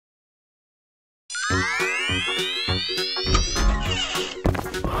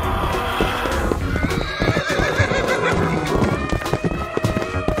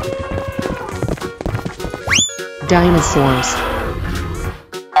Dinosaurs.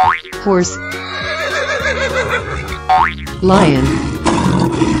 Horse. Lion.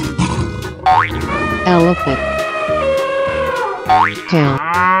 Elephant. Cow.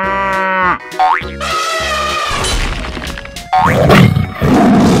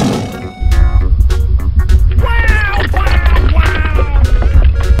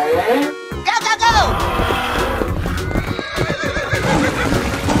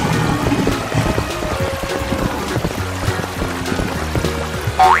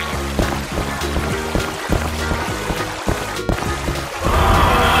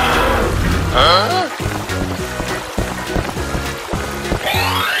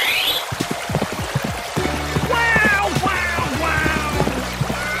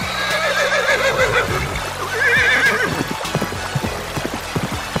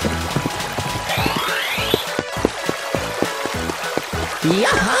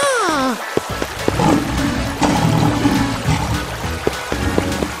 Yaha!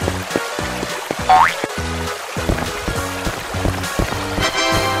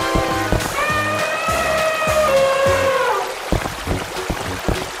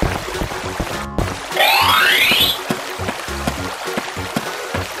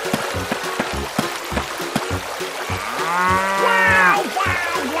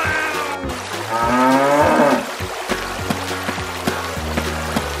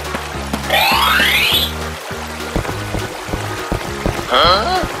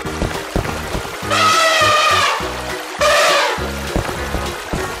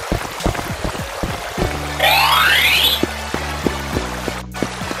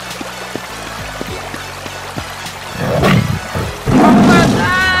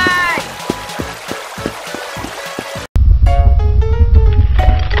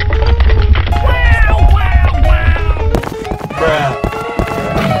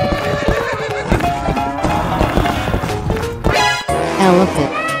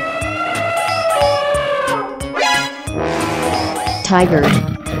 Elephant. Tiger.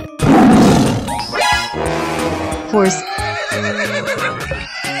 Horse.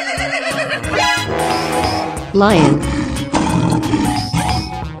 Lion.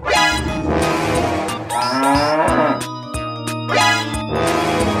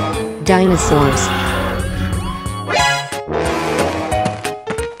 Dinosaurs.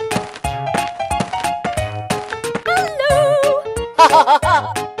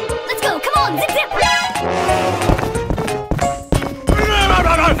 Let's go, come on, zip zip!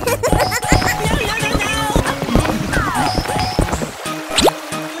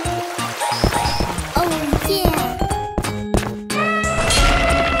 Oh yeah!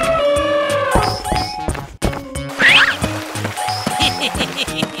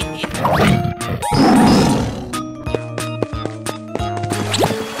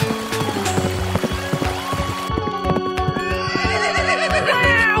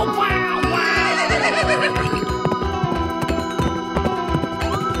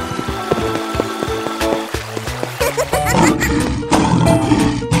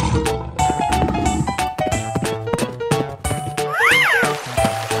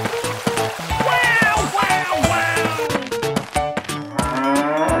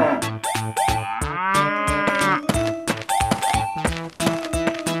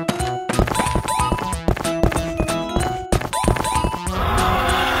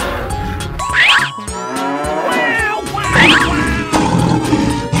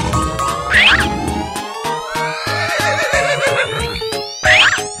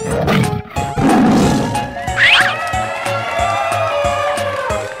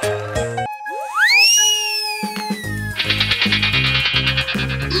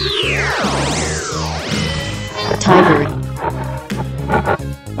 Tiger.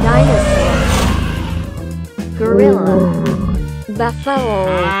 Dinosaur. Gorilla. Buffalo.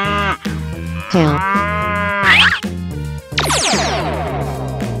 Cow.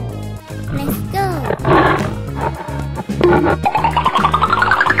 Let's go!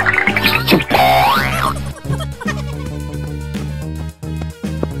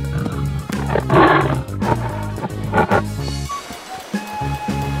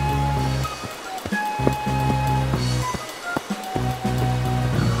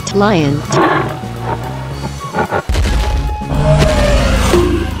 Lion.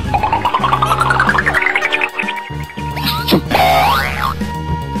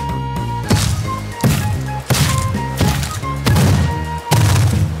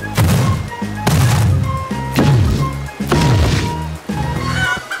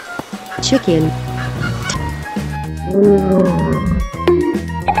 Chicken.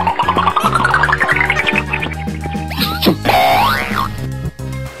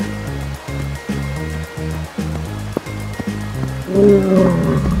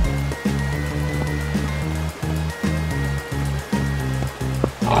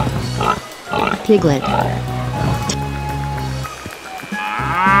 Piglet.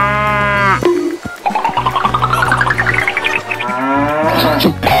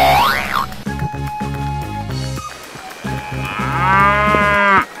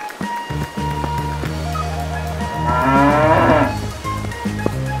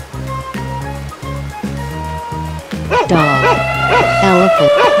 Dog.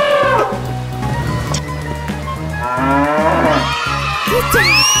 Elephant. Good job.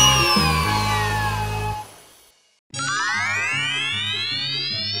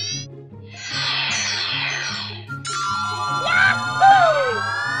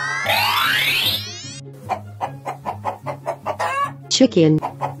 Chicken.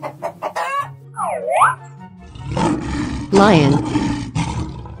 Lion.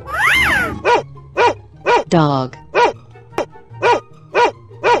 Dog.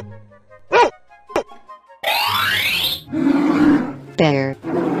 Bear.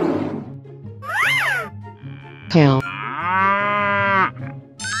 Cow.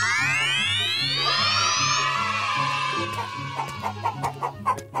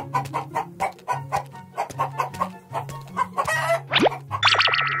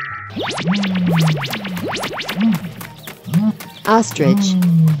 Ostrich.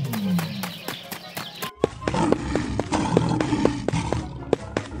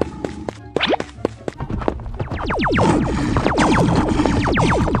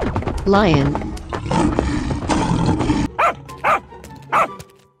 Lion.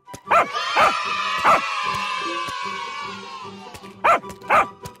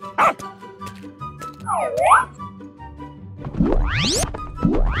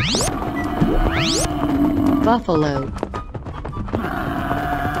 Buffalo.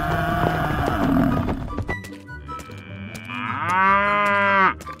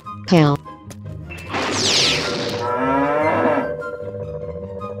 Cow.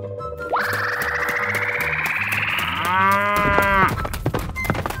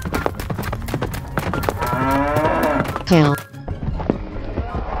 Cow.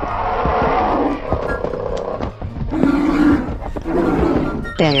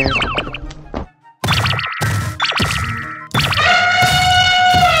 Bear.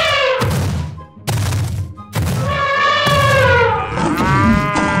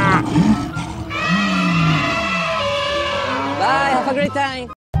 Bye, have a great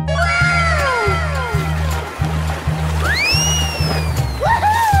time.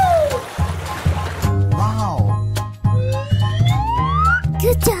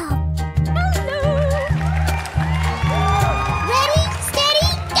 Good job. Ready, steady,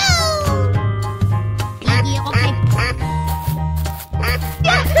 go! Okay.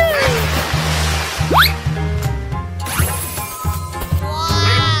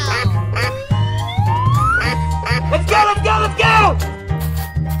 Let's go, let's go, let's go!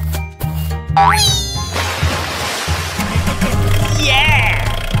 Yeah!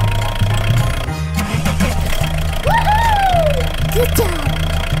 Good job.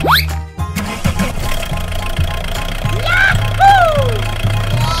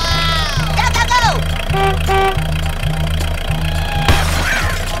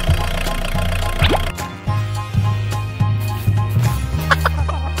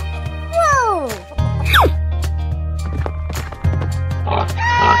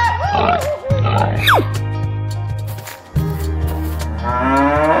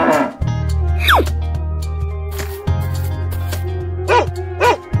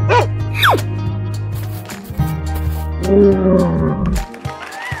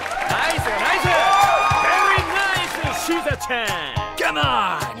 Nice, nice! Very nice, Shiza-chan! Come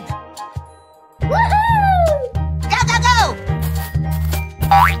on!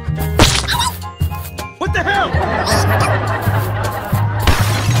 What the hell?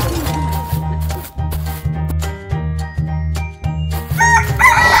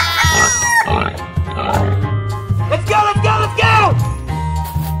 Let's go, let's go, let's go!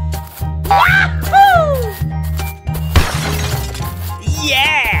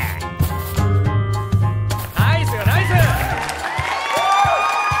 Yeah! Nice, nice!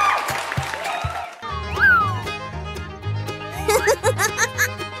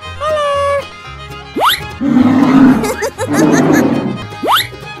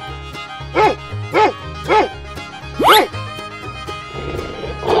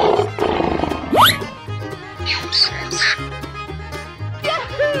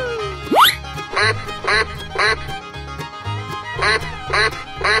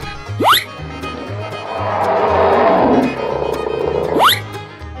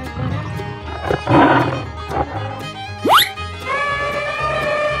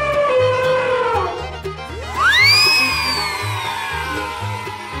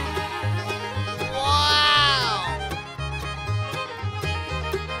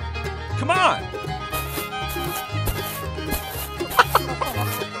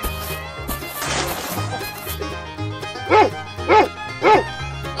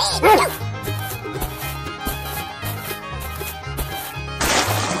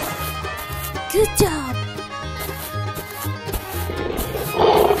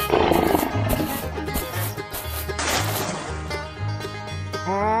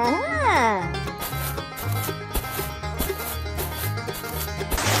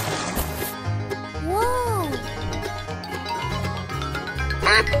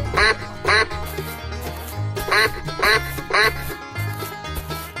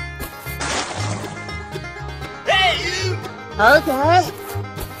 Okay.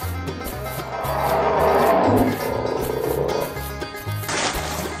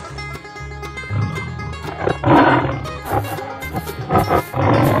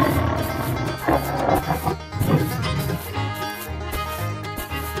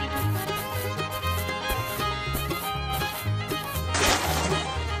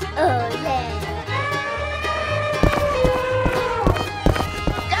 Oh yeah.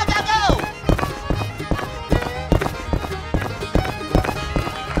 Go, go, go!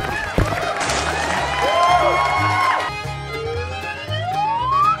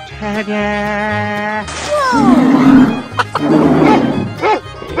 Ta-da!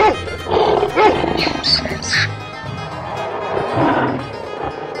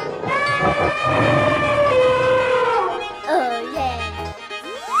 Oh yeah.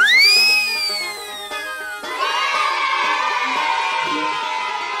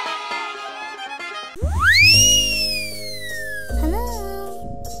 Hello.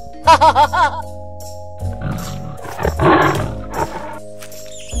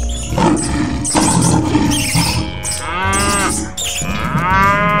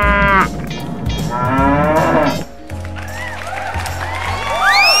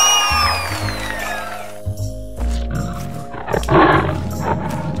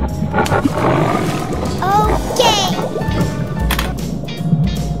 Okay.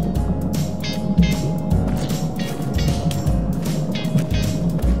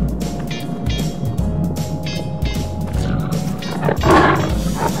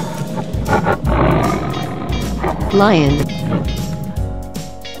 Lion.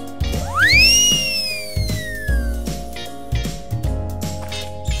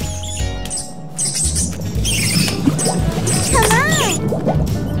 Come on.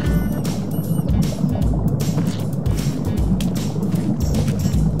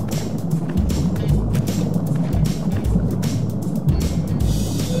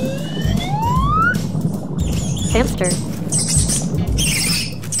 Hamster.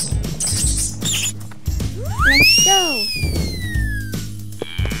 Let's go.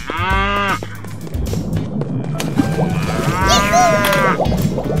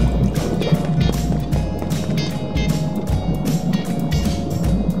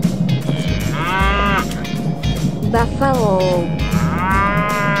 Buffalo.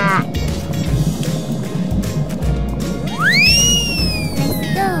 Let's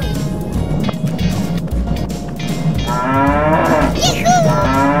go.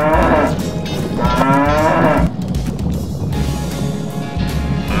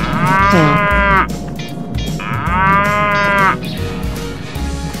 Tail.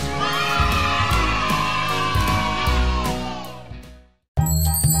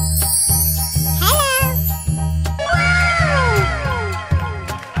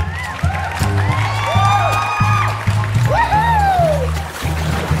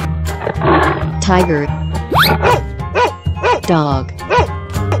 Tiger. Dog.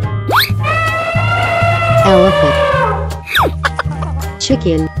 Elephant.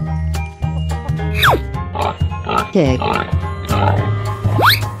 Chicken. Pig.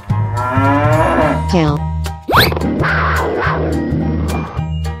 Cow.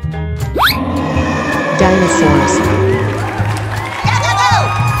 Dinosaurs.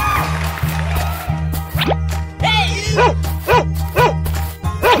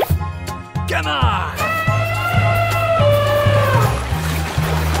 Come on!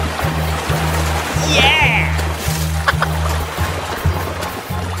 Yeah!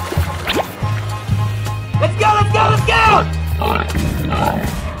 Let's go, let's go, let's go!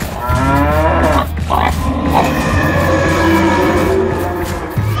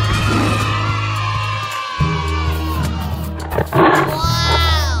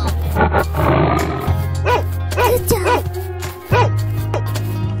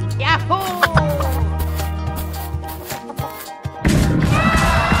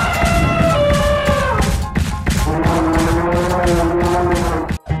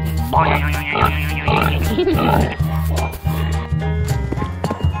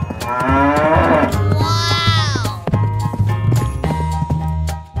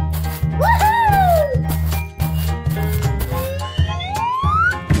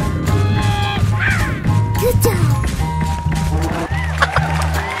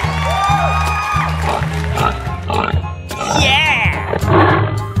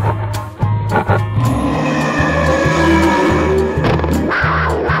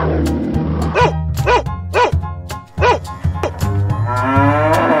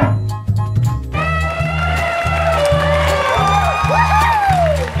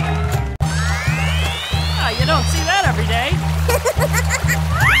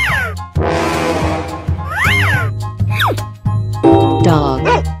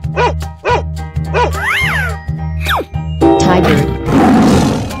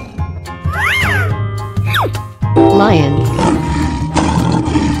 Lion.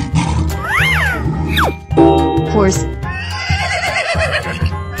 Horse.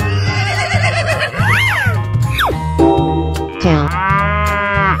 Cow.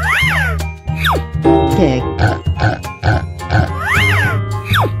 Pig.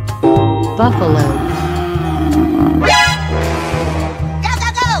 Buffalo. Go, go,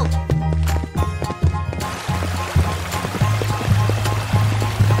 go!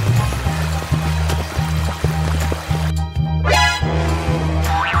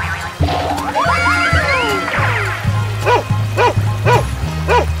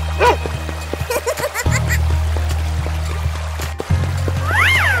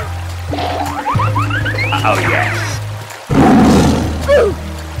 Oh yes. Go,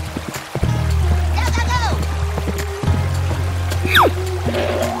 go, go!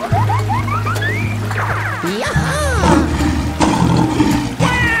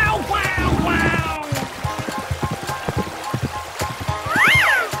 Wow, wow, wow.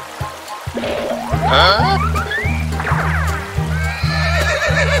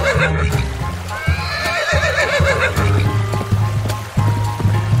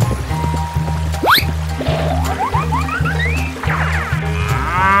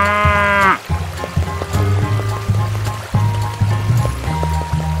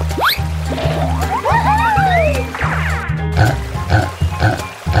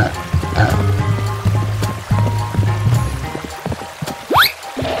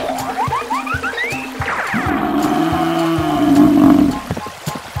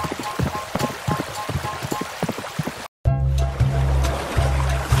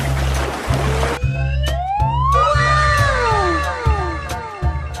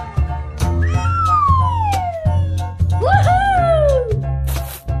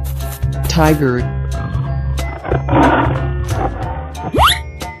 Tiger.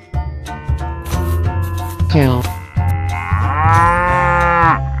 Cow.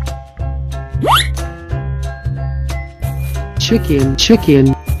 Chicken,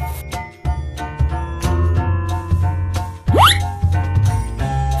 chicken.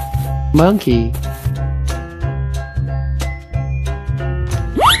 Monkey.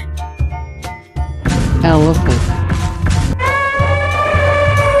 Elephant.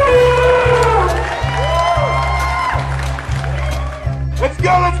 Let's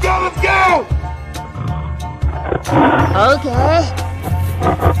go, let's go, let's go! Okay.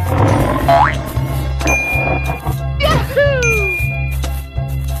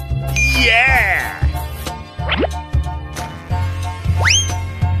 Yeah.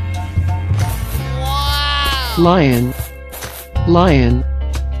 Lion. Lion.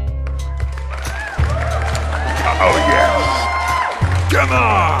 Oh yes. Come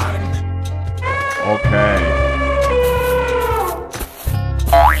on. Okay.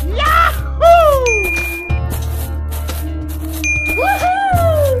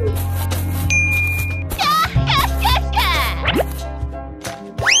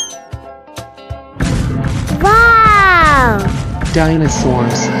 Wow!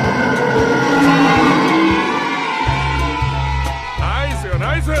 Dinosaurs. Nice,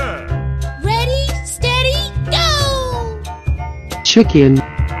 nice. Ready, steady, go! Chicken. Go,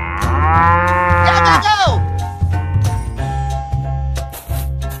 go, go!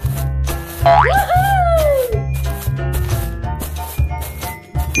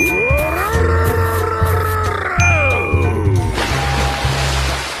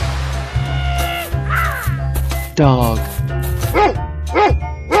 Dog.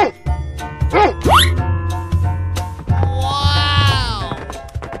 Wow!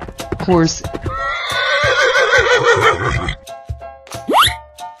 Horse.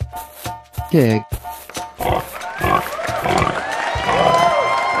 Pig.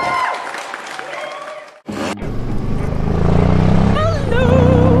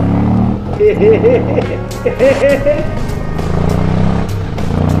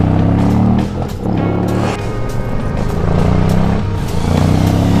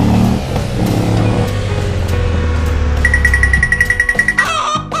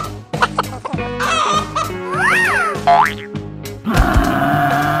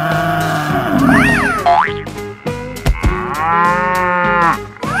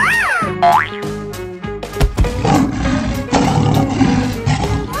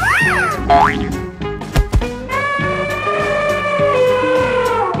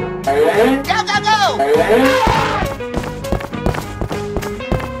 Go, go, go!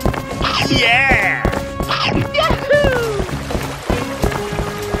 Yeah.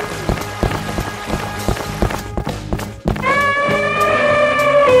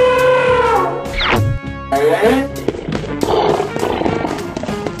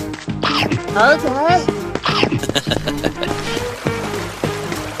 Okay.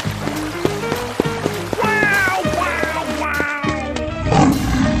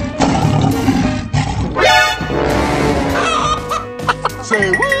 Say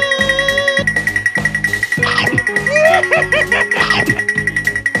what?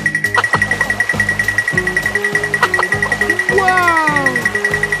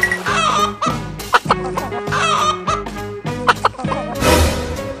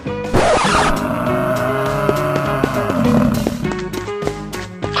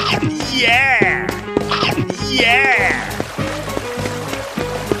 Yeah! Yeah!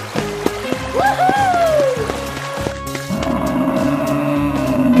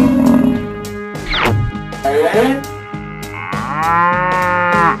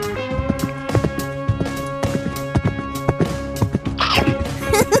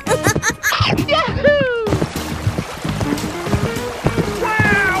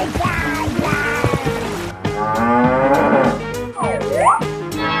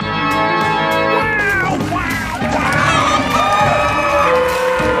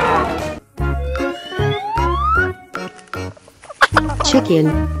 Chicken.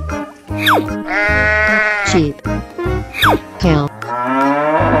 Sheep. Cow.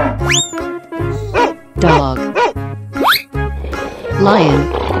 Dog. Lion.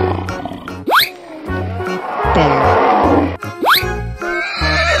 Bear.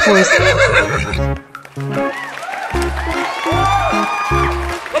 Horse.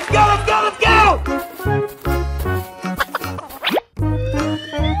 Let's go, let's go, let's go!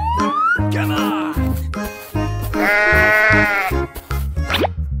 Come on!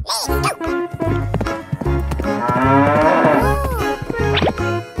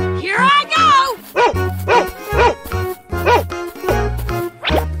 Here I go!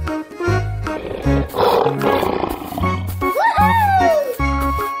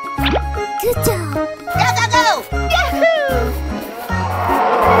 Good job! Go, go, go! Yahoo!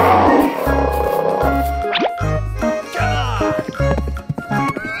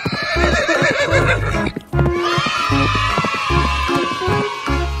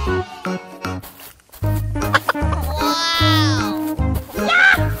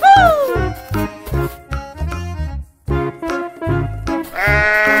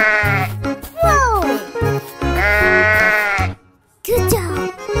 Good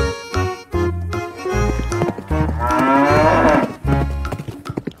job!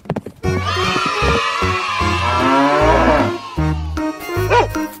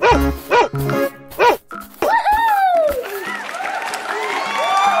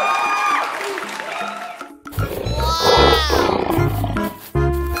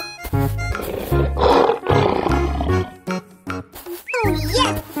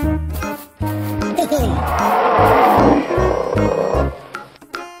 Good job!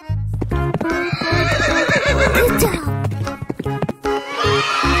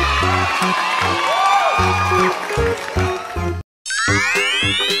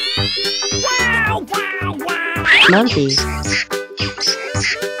 Monkey.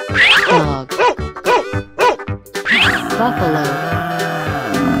 Dog. Buffalo.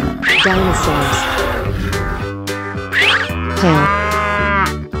 Dinosaurs. Cow.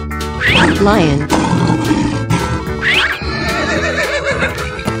 Lion.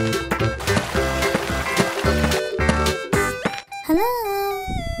 Hello?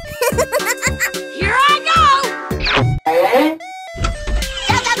 Here I go!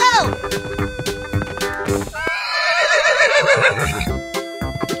 Go, go, go!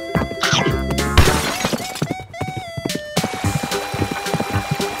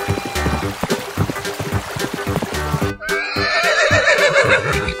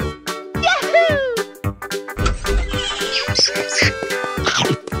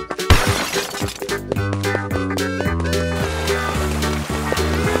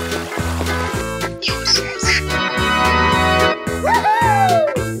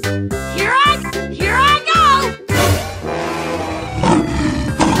 Here I go!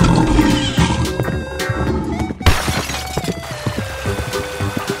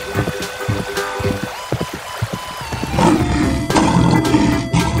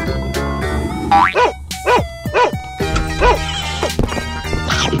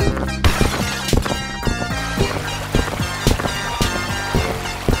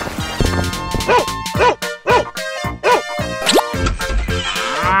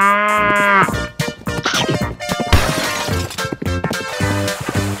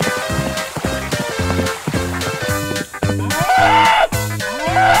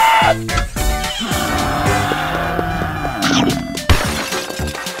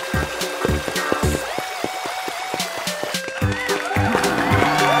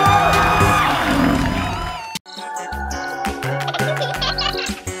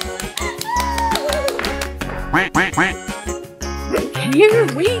 Here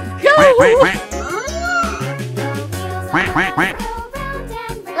we go!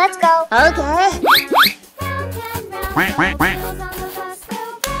 Let's go. Okay. Quack, quack, quack. Go,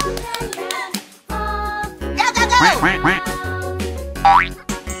 go, Quack, go. quack, quack.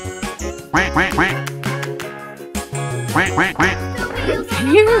 Quack, quack, quack. Quack, quack, quack.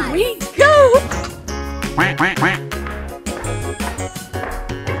 Here we go. Quack, quack, quack.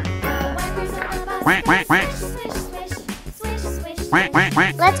 Quack, quack, quack. Quack, quack,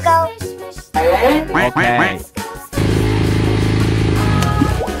 quack. Let's go. Quack, quack, quack.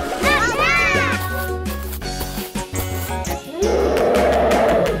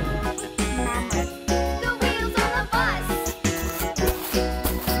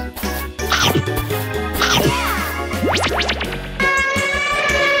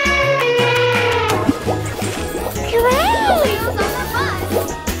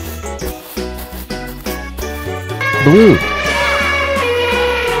 Blue.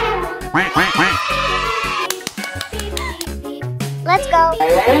 Quack, quack, quack. Let's go.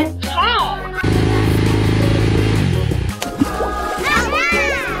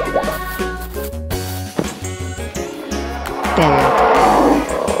 Bear.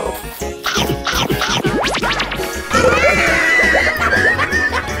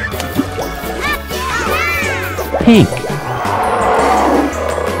 Pink.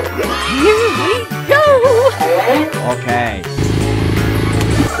 Here we go. Okay.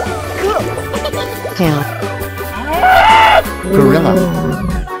 Cow. Gorilla.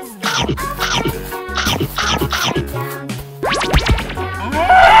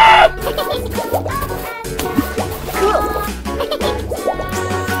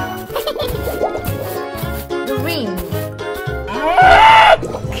 Green.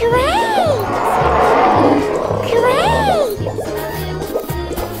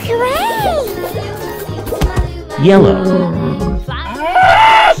 Yellow.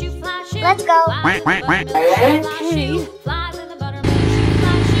 Let's go. Quack, quack, quack.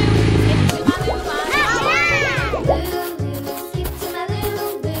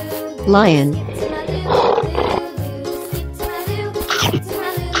 Lion.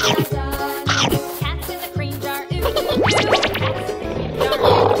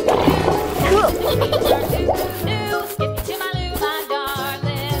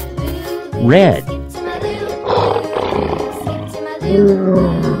 Red.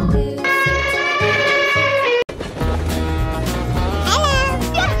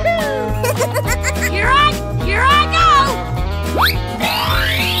 Here I go.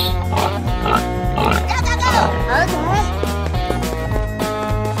 Go, go, go. Okay.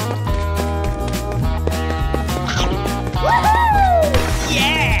 Woohoo!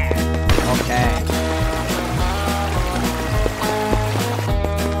 Okay.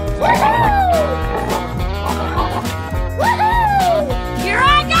 Woohoo! Here I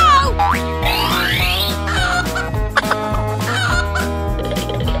go!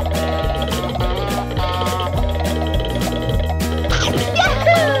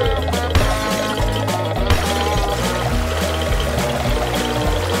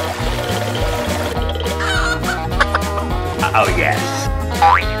 Oh, yes.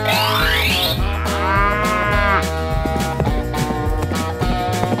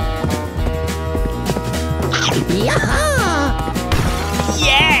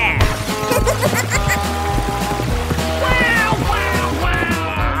 Yeah! Wow, wow, wow!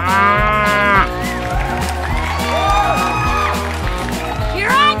 Here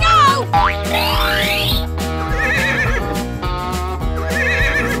I go! Go, go, go!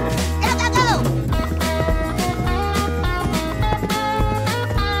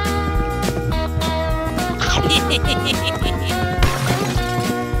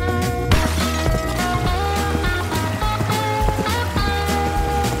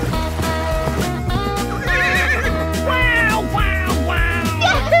 Wow, wow,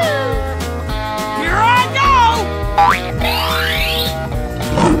 wow! Here I go! Oh yeah!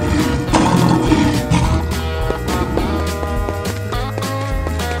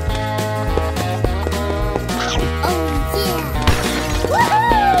 Woohoo!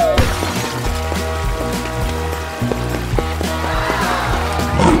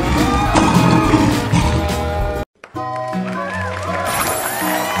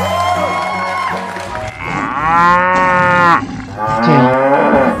 Tail.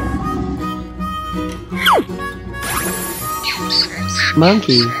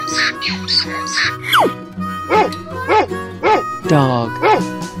 Monkey. Dog.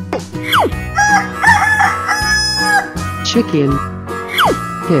 Chicken.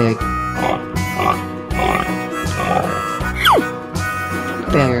 Pig.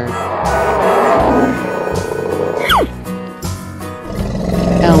 Bear.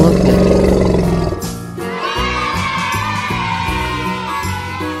 Elephant.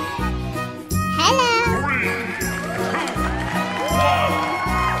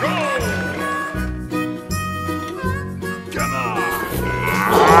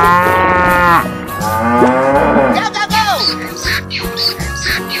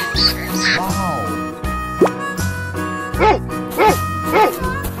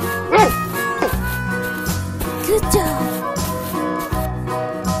 Good job.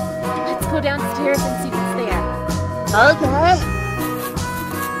 Let's go downstairs and see what's there. Okay.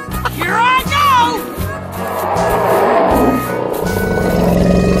 Here I go!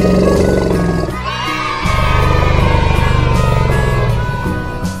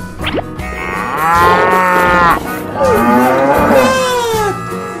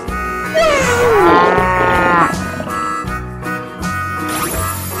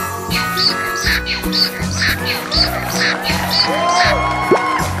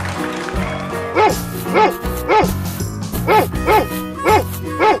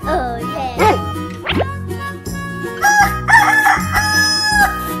 Oh yeah.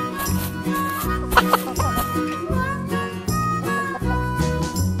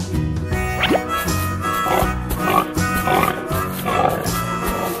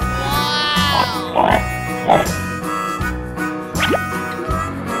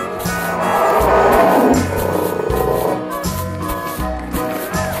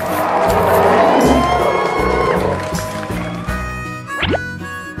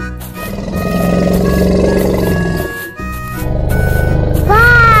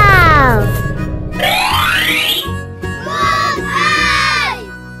 Wow!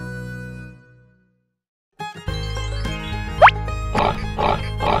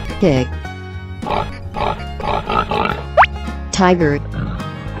 Pig. Tiger.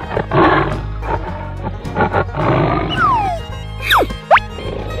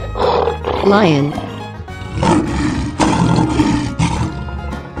 Lion.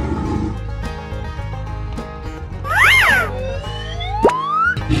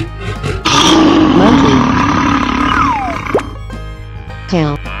 Monkey.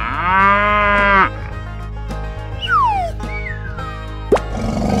 Cow.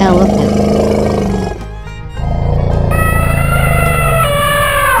 Elephant.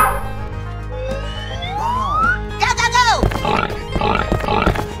 Go, go, go!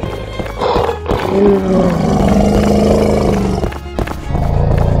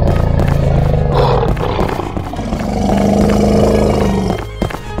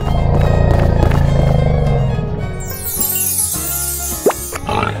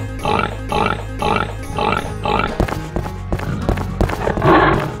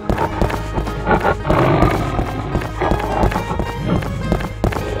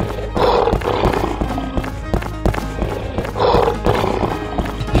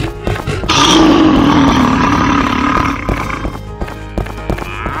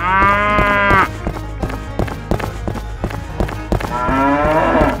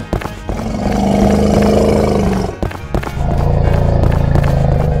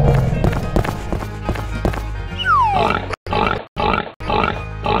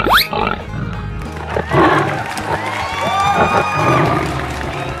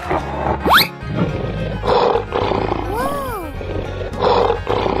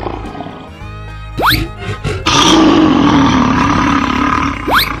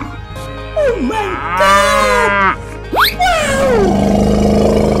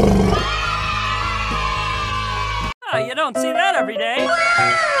 Oh, you don't see that every day.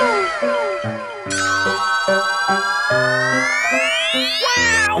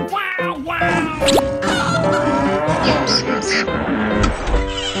 Wow, wow, wow.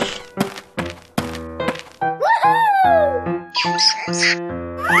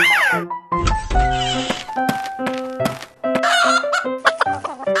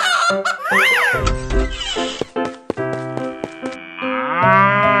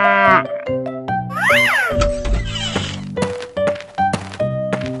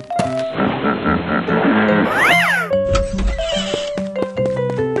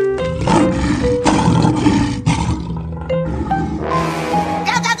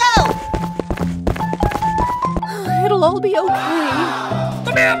 Go, go, go! It'll all be okay.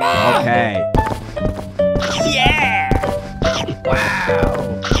 Okay. Yeah!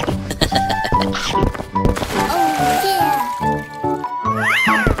 Wow! Oh yeah.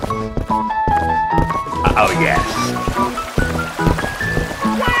 Oh, yes.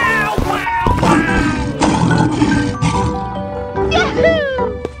 Wow, wow, wow! Go,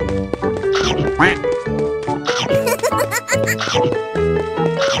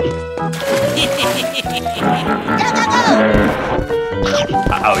 go, go!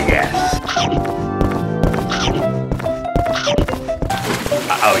 Oh, yes.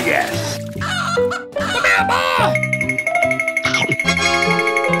 Oh, yes.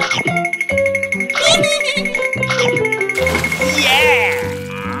 Yeah!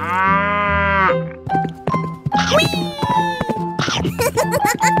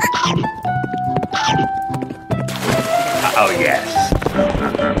 Oh, yes.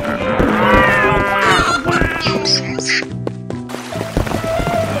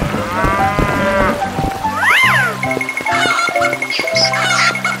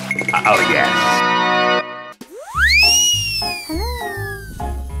 Oh, yes.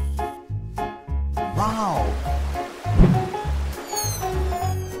 Wow.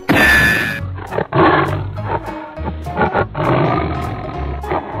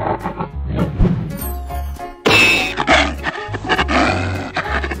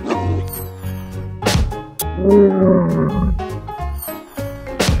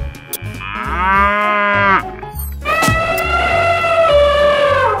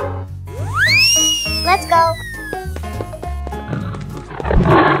 Let's go.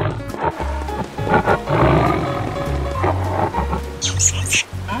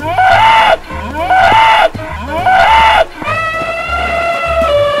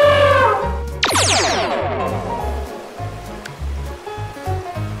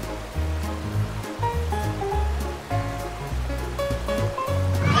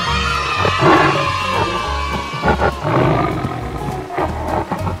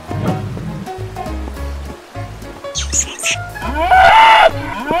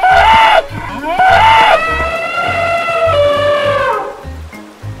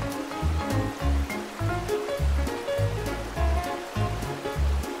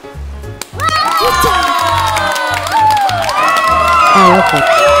 Elephant.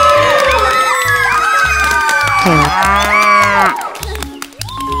 Tail.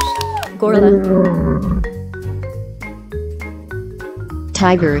 Gorilla.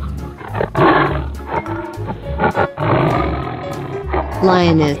 Tiger.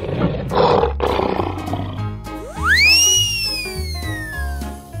 Lioness.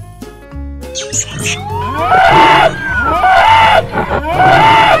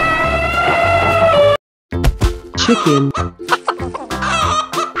 Chicken.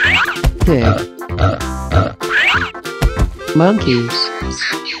 Pig. Monkey.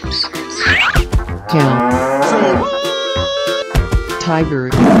 Cow. Tiger.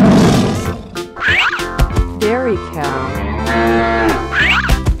 Dairy cow.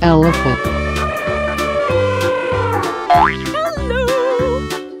 Elephant.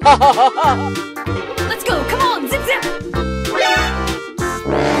 Let's go, come on, zip zip!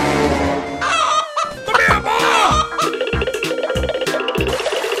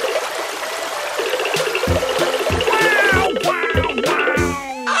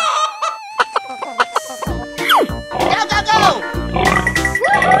 Go, go, go!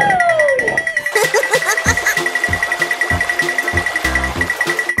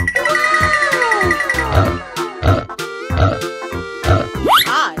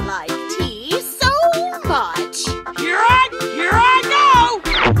 I like tea so much. Here I go!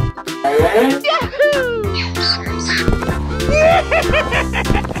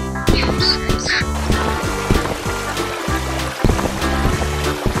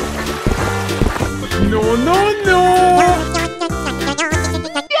 No, no, no!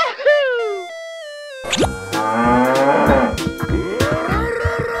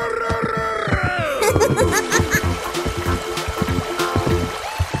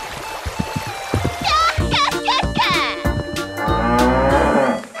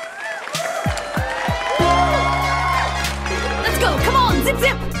 Let's go, come on, zip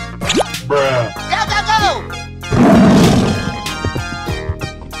zip! Bruh. Go, go, go!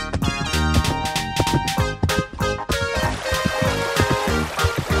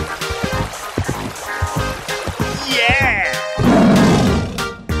 Yeah!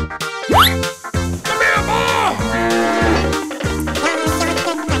 Come here, boy!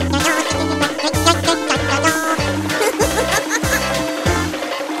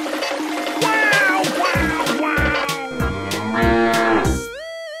 Wow, wow, wow!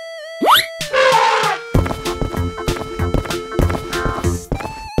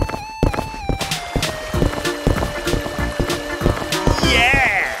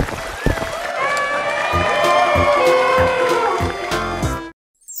 Yeah!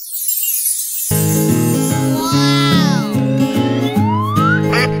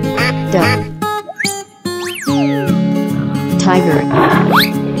 Duck. Tiger.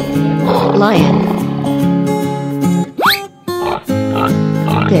 Lion.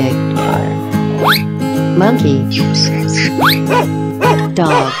 Pig. Monkey.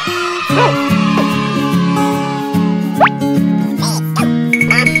 Dog.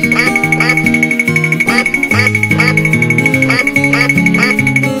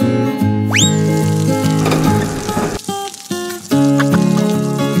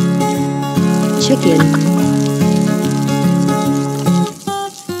 Chicken.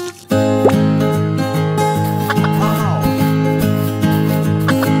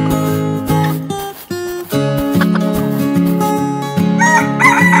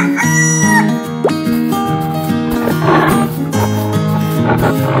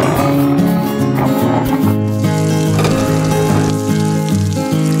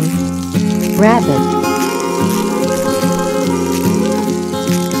 Rabbit.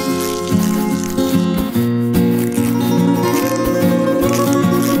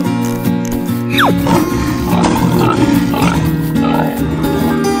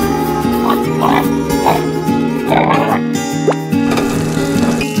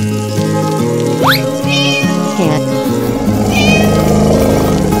 Cat.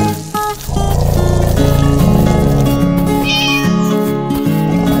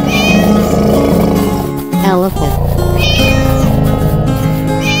 Elephant.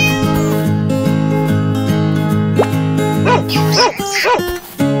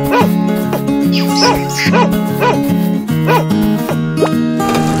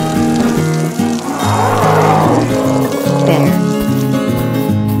 Bear.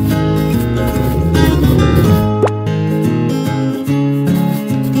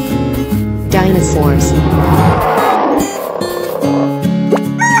 Dinosaurs.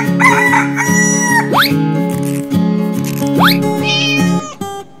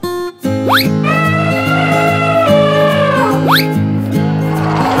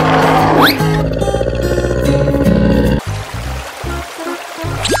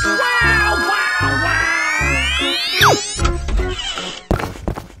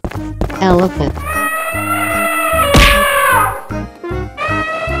 Elephant.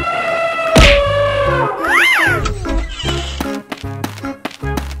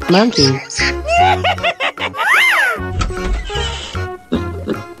 Monkey.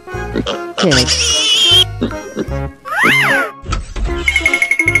 Pig.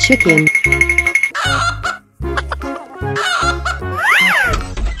 Chicken.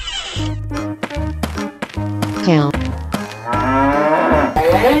 Cow.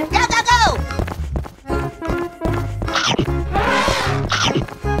 Go, go, go!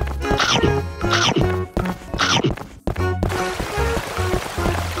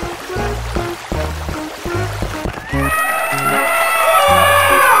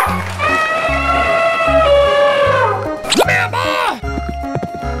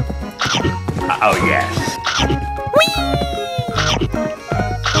 Oh, yes.